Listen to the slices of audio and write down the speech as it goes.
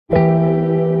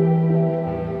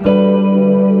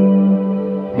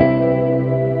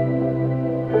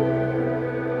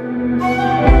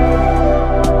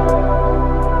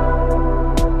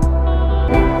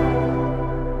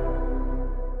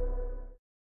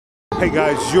Hey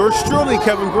guys, yours truly,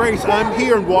 Kevin Grace. I'm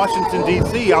here in Washington,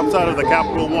 D.C., outside of the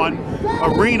Capital One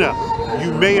Arena.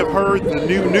 You may have heard the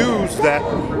new news that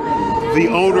the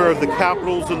owner of the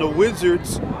Capitals and the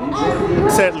Wizards,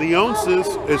 Ted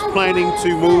Leonsis, is planning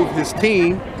to move his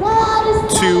team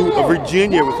to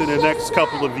Virginia within the next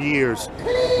couple of years.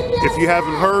 If you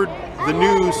haven't heard the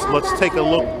news, let's take a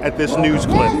look at this news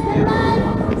clip.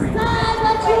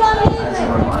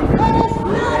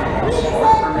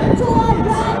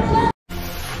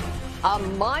 A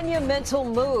monumental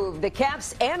move. The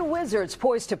Caps and Wizards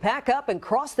poised to pack up and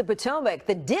cross the Potomac.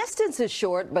 The distance is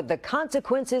short, but the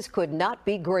consequences could not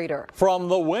be greater. From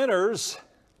the winners,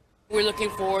 we're looking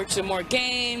forward to more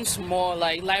games, more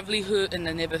like livelihood in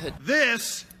the neighborhood.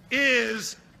 This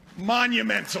is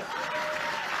monumental.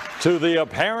 To the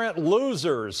apparent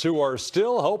losers who are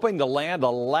still hoping to land a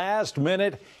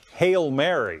last-minute Hail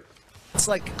Mary. It's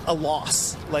like a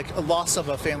loss of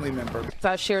a family member.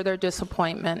 I share their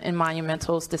disappointment in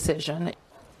Monumental's decision.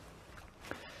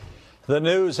 The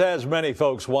news has many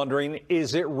folks wondering,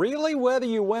 is it really whether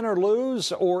you win or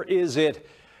lose, or is it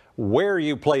where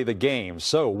you play the game?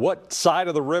 So what side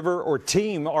of the river or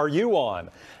team are you on?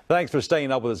 Thanks for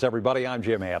staying up with us, everybody. I'm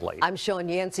Jim Hadley. I'm Sean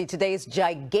Yancey. Today's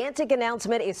gigantic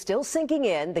announcement is still sinking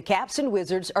in. The Caps and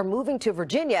Wizards are moving to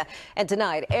Virginia, and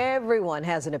tonight everyone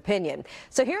has an opinion.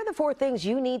 So here are the 4 things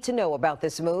you need to know about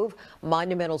this move.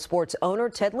 Monumental Sports owner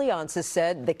Ted Leonsis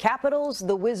said the Capitals,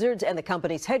 the Wizards, and the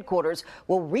company's headquarters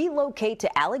will relocate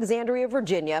to Alexandria,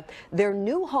 Virginia. Their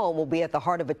new home will be at the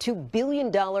heart of a $2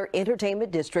 billion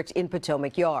entertainment district in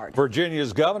Potomac Yard.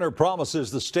 Virginia's governor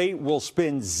promises the state will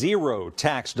spend zero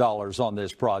tax dollars on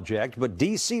this project, but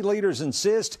D.C. leaders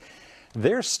insist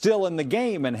they're still in the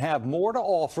game and have more to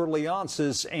offer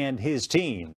Leonsis and his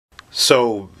team.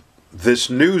 So this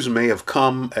news may have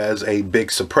come as a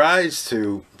big surprise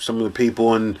to some of the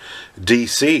people in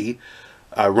D.C.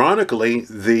 Ironically,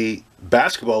 the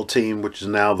basketball team, which is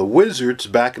now the Wizards,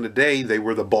 back in the day, they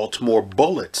were the Baltimore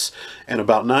Bullets. And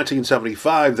about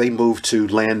 1975, they moved to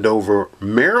Landover,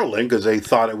 Maryland, because they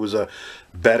thought it was a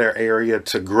better area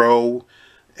to grow,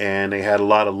 and they had a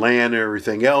lot of land and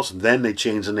everything else. And then they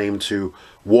changed the name to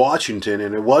Washington,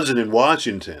 and it wasn't in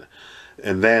Washington.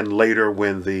 And then later,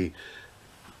 when the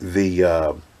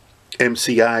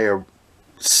MCI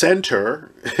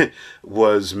Center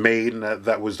was made, and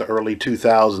that was the early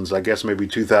 2000s, I guess maybe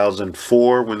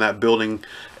 2004, when that building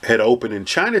had opened in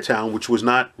Chinatown, which was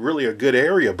not really a good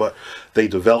area, but they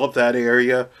developed that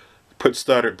area,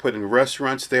 started putting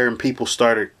restaurants there, and people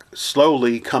started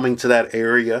slowly coming to that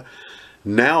area.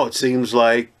 Now it seems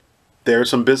like there are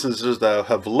some businesses that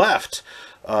have left.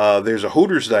 There's a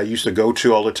Hooters that I used to go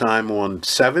to all the time on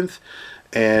 7th,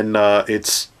 and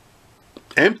it's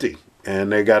empty.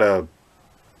 And they got a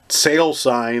sale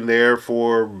sign there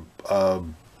for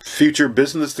future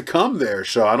business to come there.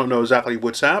 So I don't know exactly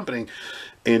what's happening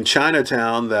in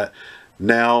Chinatown, that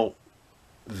now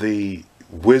the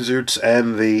Wizards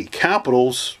and the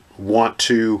Capitals want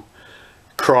to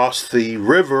cross the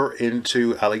river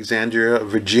into Alexandria,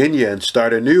 Virginia, and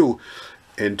start anew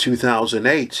in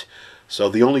 2008. So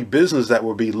the only business that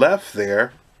would be left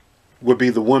there would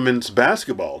be the women's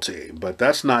basketball team, but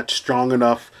that's not strong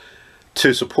enough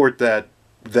to support that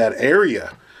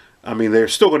area. I mean, they're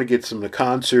still going to get some of the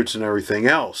concerts and everything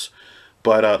else,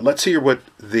 but let's hear what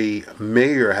the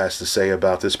mayor has to say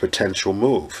about this potential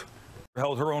move.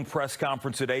 Held her own press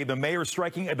conference today. The mayor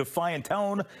striking a defiant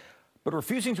tone, but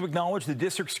refusing to acknowledge the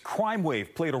district's crime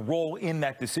wave played a role in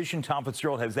that decision. Tom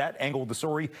Fitzgerald has that angle of the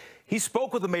story. He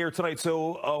spoke with the mayor tonight.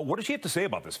 So what does she have to say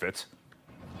about this, Fitz?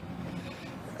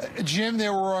 Jim,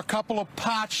 there were a couple of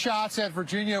pot shots at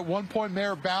Virginia. At one point,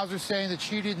 Mayor Bowser saying that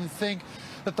she didn't think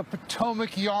that the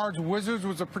Potomac Yards Wizards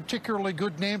was a particularly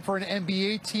good name for an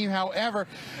NBA team. However,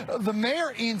 the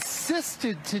mayor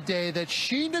insisted today that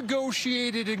she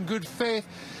negotiated in good faith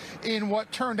in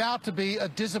what turned out to be a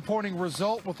disappointing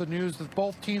result, with the news that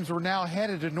both teams were now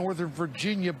headed to Northern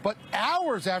Virginia. But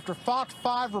hours after Fox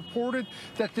 5 reported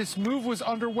that this move was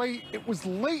underway, it was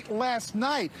late last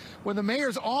night when the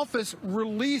mayor's office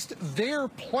released their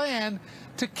plan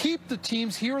to keep the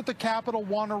teams here at the Capital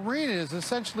One Arena. It is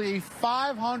essentially a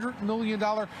 $500 million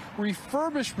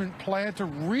refurbishment plan to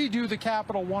redo the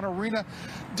Capital One Arena,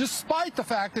 despite the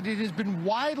fact that it has been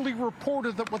widely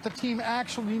reported that what the team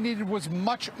actually needed was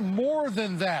much more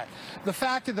than that. The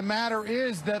fact of the matter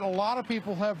is that a lot of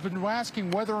people have been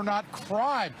asking whether or not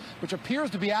crime, which appears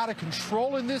to be out of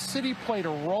control in this city, played a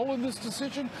role in this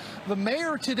decision. The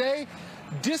mayor today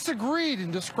disagreed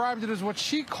and described it as what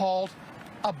she called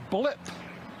a blip.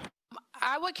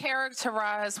 I would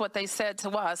characterize what they said to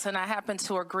us, and I happen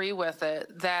to agree with it,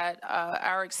 that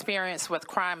our experience with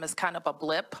crime is kind of a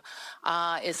blip.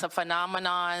 It's a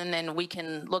phenomenon, and we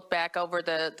can look back over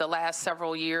the last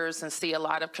several years and see a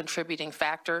lot of contributing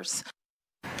factors.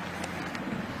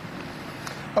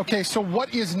 Okay, so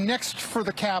what is next for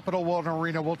the Capital One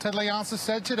Arena? Well, Ted Leonsis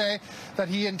said today that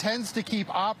he intends to keep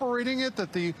operating it,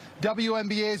 that the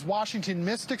WNBA's Washington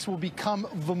Mystics will become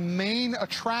the main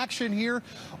attraction here,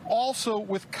 also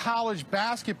with college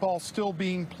basketball still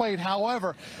being played.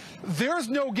 However, there's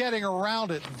no getting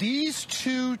around it. These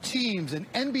two teams, an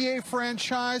NBA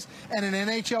franchise and an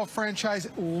NHL franchise,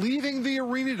 leaving the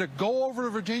arena to go over to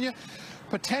Virginia,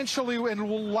 potentially and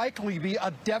will likely be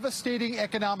a devastating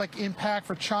economic impact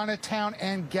for Chinatown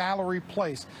and Gallery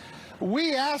Place.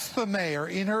 We asked the mayor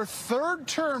in her third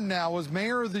term now as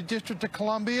mayor of the District of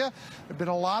Columbia. There's been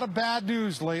a lot of bad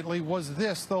news lately. Was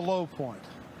this the low point?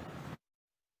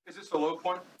 Is this the low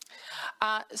point?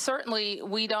 Certainly,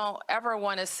 we don't ever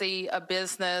want to see a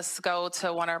business go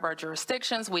to one of our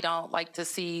jurisdictions. We don't like to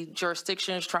see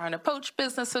jurisdictions trying to poach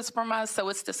businesses from us, so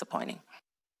it's disappointing.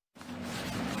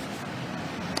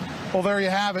 Well, there you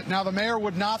have it. Now, the mayor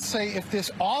would not say if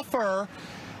this offer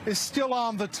is still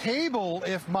on the table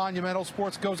if Monumental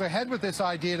Sports goes ahead with this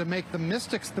idea to make the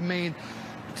Mystics the main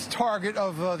target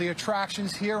of the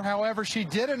attractions here. However, she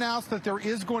did announce that there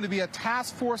is going to be a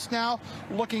task force now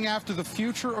looking after the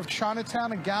future of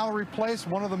Chinatown and Gallery Place.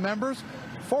 One of the members,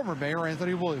 former Mayor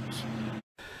Anthony Williams.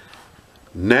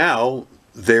 Now,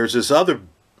 there's this other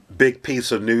big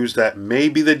piece of news that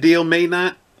maybe the deal may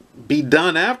not be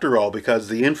done after all, because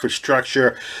the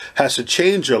infrastructure has to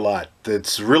change a lot.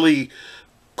 It's really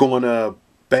going to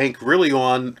bank really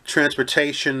on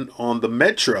transportation on the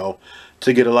metro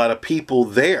to get a lot of people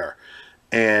there,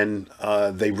 and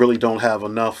they really don't have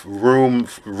enough room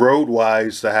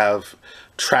road-wise to have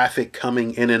traffic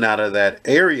coming in and out of that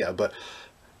area. But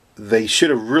they should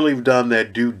have really done their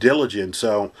due diligence.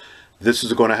 So this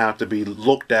is going to have to be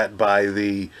looked at by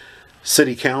the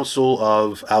City Council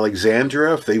of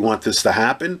Alexandria if they want this to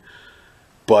happen.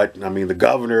 But I mean, the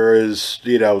governor is,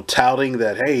 you know, touting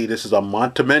that, hey, this is a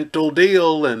monumental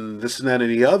deal and this and that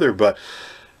and the other. But,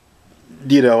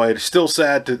 you know, it's still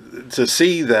sad to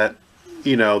see that,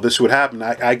 you know, this would happen.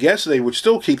 I guess they would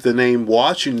still keep the name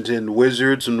Washington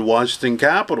Wizards and Washington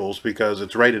Capitals because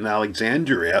it's right in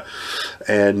Alexandria,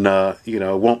 and you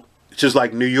know, won't, just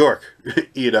like New York.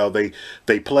 You know,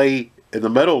 they play in the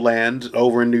Meadowlands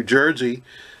over in New Jersey.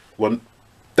 Well,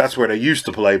 that's where they used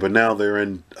to play, but now they're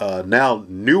in now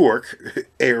Newark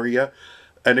area,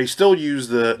 and they still use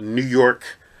the New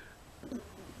York,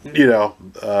 you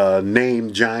know,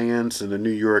 name Giants and the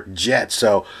New York Jets.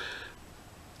 So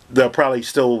they'll probably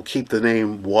still keep the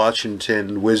name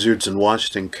Washington Wizards and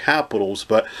Washington Capitals.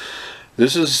 But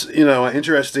this is, you know, an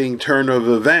interesting turn of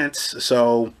events.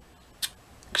 So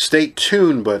stay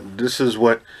tuned. But this is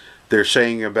what they're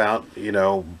saying about, you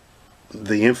know,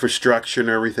 the infrastructure and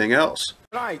everything else.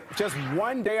 Tonight, just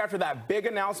one day after that big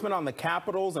announcement on the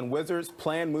Capitals and Wizards'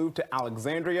 planned move to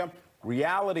Alexandria,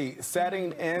 reality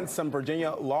setting in. Some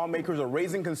Virginia lawmakers are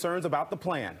raising concerns about the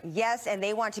plan. Yes, and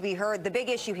they want to be heard. The big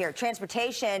issue here,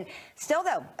 transportation. Still,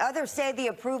 though, others say the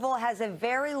approval has a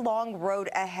very long road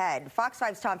ahead. Fox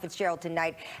 5's Tom Fitzgerald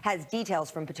tonight has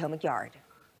details from Potomac Yard.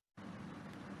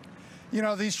 You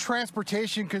know, these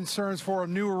transportation concerns for a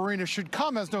new arena should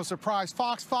come as no surprise.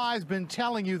 Fox 5 has been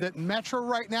telling you that Metro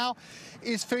right now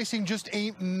is facing just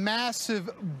a massive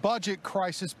budget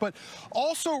crisis, but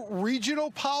also regional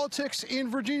politics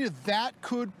in Virginia. That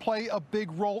could play a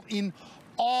big role in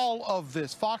all of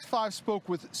this. Fox 5 spoke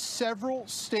with several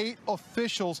state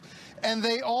officials, and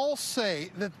they all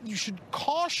say that you should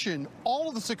caution all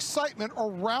of this excitement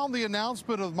around the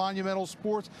announcement of Monumental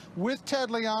Sports with Ted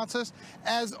Leonsis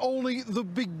as only the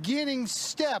beginning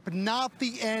step, not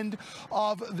the end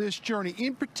of this journey.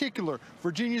 In particular,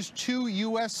 Virginia's two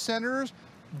U.S. senators,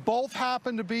 both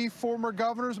happen to be former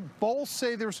governors. Both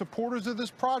say they're supporters of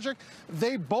this project.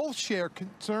 They both share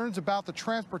concerns about the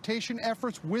transportation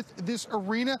efforts with this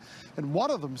arena. And one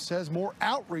of them says more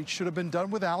outreach should have been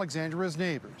done with Alexandria's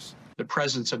neighbors. The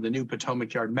presence of the new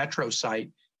Potomac Yard Metro site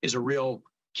is a real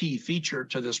key feature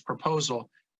to this proposal.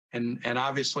 And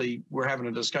obviously, we're having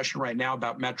a discussion right now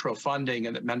about Metro funding,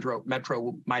 and that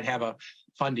Metro might have a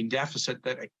funding deficit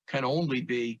that can only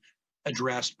be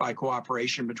addressed by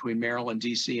cooperation between Maryland,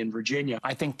 D.C., and Virginia.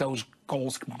 I think those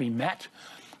goals can be met,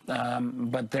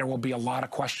 but there will be a lot of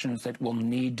questions that will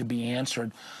need to be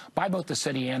answered by both the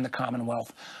city and the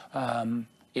Commonwealth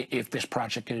if this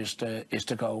project is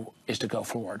to go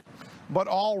forward. But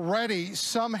already,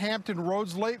 some Hampton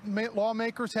Roads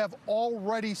lawmakers have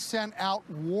already sent out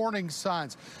warning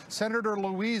signs. Senator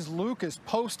Louise Lucas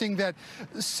posting that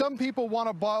some people want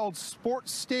to build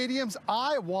sports stadiums.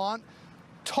 I want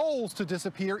tolls to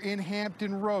disappear in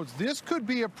Hampton Roads. This could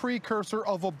be a precursor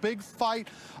of a big fight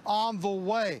on the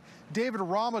way. David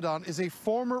Ramadan is a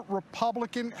former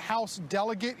Republican House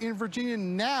delegate in Virginia.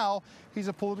 Now he's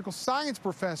a political science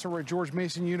professor at George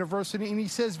Mason University, and he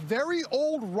says very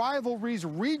old rivalries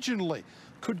regionally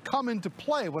could come into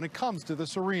play when it comes to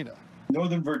this arena.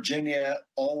 Northern Virginia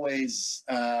always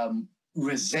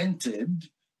resented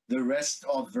the rest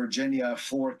of Virginia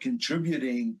for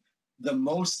contributing the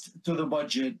most to the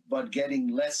budget, but getting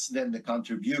less than the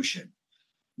contribution.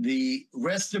 The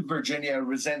rest of Virginia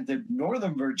resented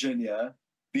Northern Virginia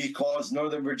because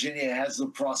Northern Virginia has the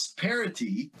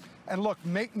prosperity. And look,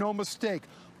 make no mistake,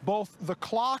 both the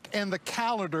clock and the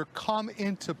calendar come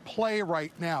into play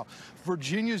right now.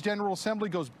 Virginia's General Assembly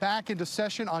goes back into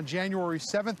session on January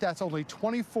 7th. That's only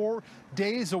 24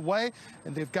 days away,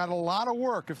 and they've got a lot of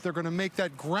work if they're going to make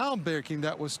that groundbreaking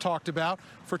that was talked about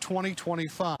for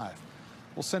 2025.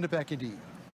 We'll send it back into you.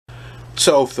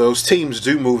 So if those teams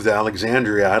do move to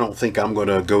Alexandria, I don't think I'm going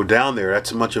to go down there.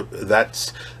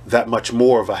 That's that much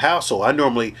more of a hassle. I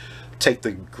normally take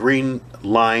the Green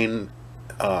Line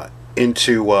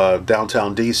into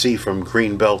downtown D.C. from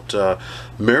Greenbelt,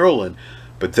 Maryland,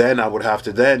 but then I would have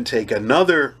to then take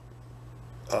another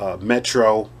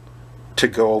metro to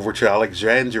go over to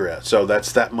Alexandria. So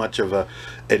that's that much of an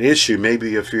issue.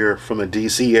 Maybe if you're from the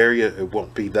D.C. area, it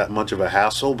won't be that much of a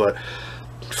hassle, but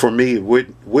for me it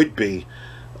would be.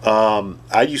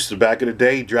 I used to, back in the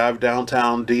day, drive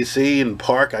downtown DC and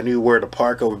park. I knew where to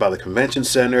park over by the convention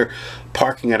center.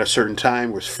 Parking at a certain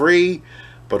time was free,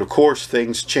 but of course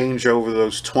things change over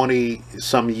those 20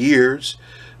 some years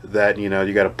that, you know,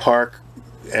 you got to park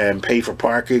and pay for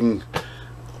parking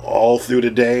all through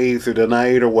the day, through the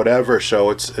night, or whatever. So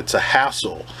it's a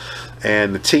hassle,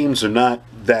 and the teams are not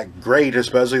that great,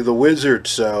 especially the Wizards.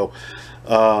 So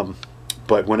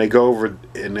but when they go over,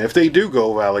 and if they do go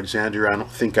over Alexandria, I don't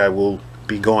think I will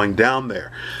be going down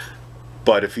there.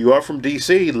 But if you are from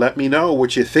DC, let me know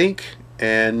what you think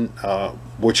and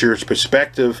what your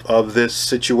perspective of this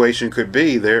situation could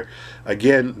be. There,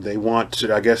 again, they want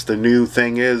to, I guess the new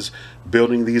thing is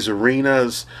building these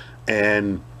arenas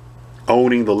and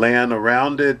owning the land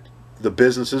around it, the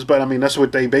businesses. But I mean, that's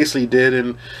what they basically did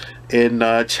in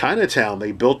Chinatown.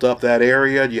 They built up that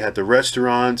area. You had the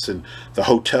restaurants and the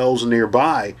hotels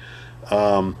nearby.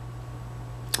 Like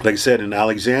I said, in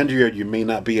Alexandria, you may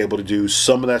not be able to do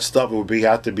some of that stuff. It would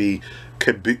have to be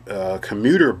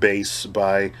commuter based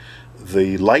by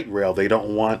the light rail. They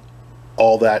don't want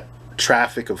all that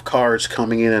traffic of cars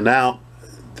coming in and out.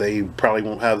 They probably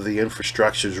won't have the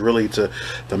infrastructures really to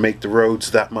make the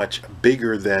roads that much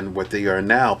bigger than what they are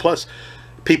now. Plus,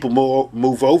 people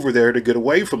move over there to get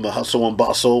away from the hustle and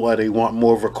bustle, and they want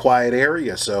more of a quiet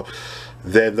area. So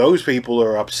then those people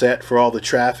are upset for all the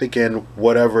traffic and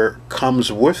whatever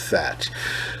comes with that.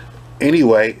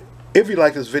 Anyway, if you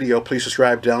like this video, please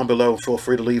subscribe down below. Feel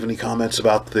free to leave any comments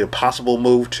about the possible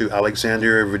move to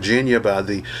Alexandria, Virginia by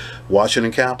the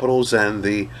Washington Capitals and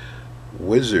the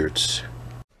Wizards.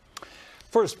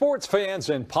 For sports fans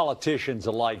and politicians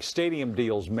alike, stadium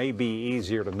deals may be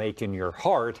easier to make in your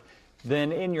heart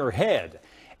than in your head.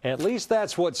 At least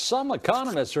that's what some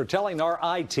economists are telling our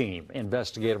I-Team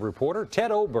investigative reporter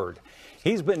Ted Obert.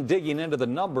 He's been digging into the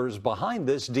numbers behind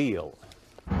this deal.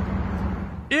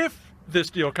 If this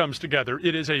deal comes together,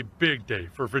 it is a big day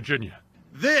for Virginia.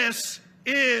 This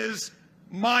is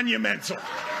monumental.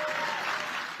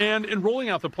 And in rolling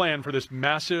out the plan for this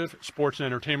massive sports and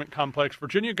entertainment complex,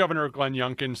 Virginia Governor Glenn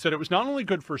Youngkin said it was not only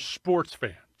good for sports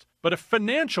fans, but a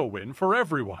financial win for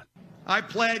everyone. I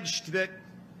pledged that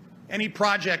any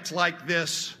project like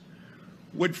this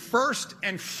would first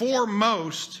and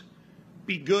foremost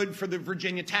be good for the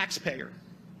Virginia taxpayer.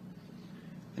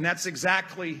 And that's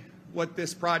exactly what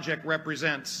this project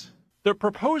represents. The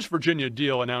proposed Virginia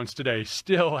deal announced today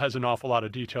still has an awful lot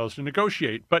of details to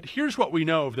negotiate, but here's what we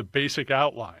know of the basic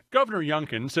outline. Governor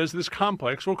Youngkin says this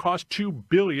complex will cost $2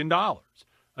 billion.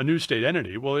 A new state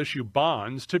entity will issue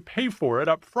bonds to pay for it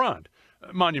up front.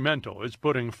 Monumental is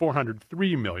putting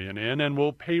 $403 million in and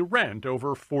will pay rent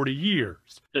over 40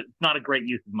 years. It's not a great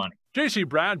use of money. J.C.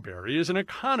 Bradbury is an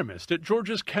economist at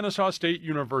Georgia's Kennesaw State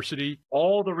University.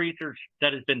 All the research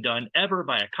that has been done ever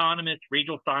by economists,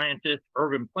 regional scientists,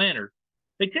 urban planners,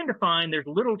 they tend to find there's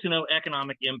little to no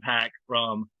economic impact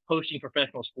from hosting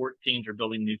professional sports teams or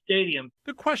building new stadiums.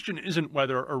 The question isn't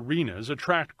whether arenas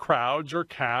attract crowds or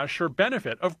cash or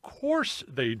benefit. Of course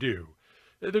they do.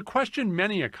 The question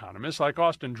many economists like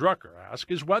Austin Drucker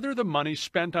ask is whether the money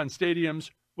spent on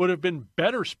stadiums would have been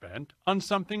better spent on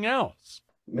something else.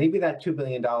 Maybe that $2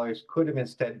 billion could have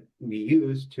instead be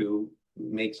used to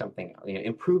make something,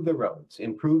 improve the roads,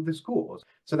 improve the schools.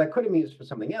 So that could have been used for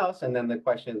something else. And then the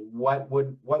question is, what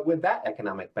would that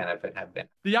economic benefit have been?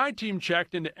 The I-Team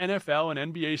checked into NFL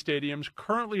and NBA stadiums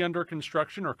currently under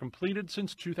construction or completed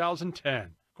since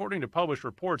 2010. According to published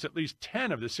reports, at least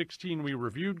 10 of the 16 we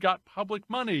reviewed got public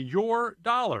money, your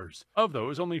dollars. Of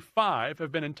those, only 5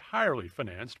 have been entirely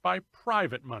financed by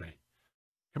private money.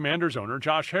 Commanders owner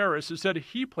Josh Harris has said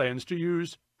he plans to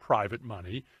use private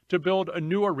money to build a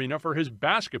new arena for his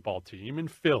basketball team in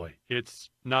Philly. It's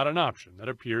not an option that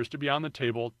appears to be on the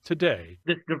table today.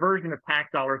 This diversion of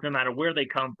tax dollars, no matter where they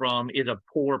come from, is a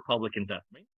poor public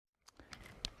investment.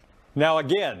 Now,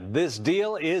 again, this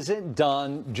deal isn't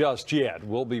done just yet.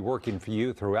 We'll be working for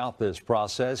you throughout this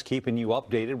process, keeping you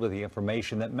updated with the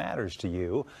information that matters to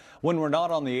you. When we're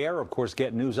not on the air, of course,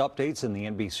 get news updates in the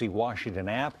NBC Washington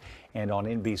app and on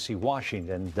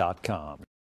NBCWashington.com.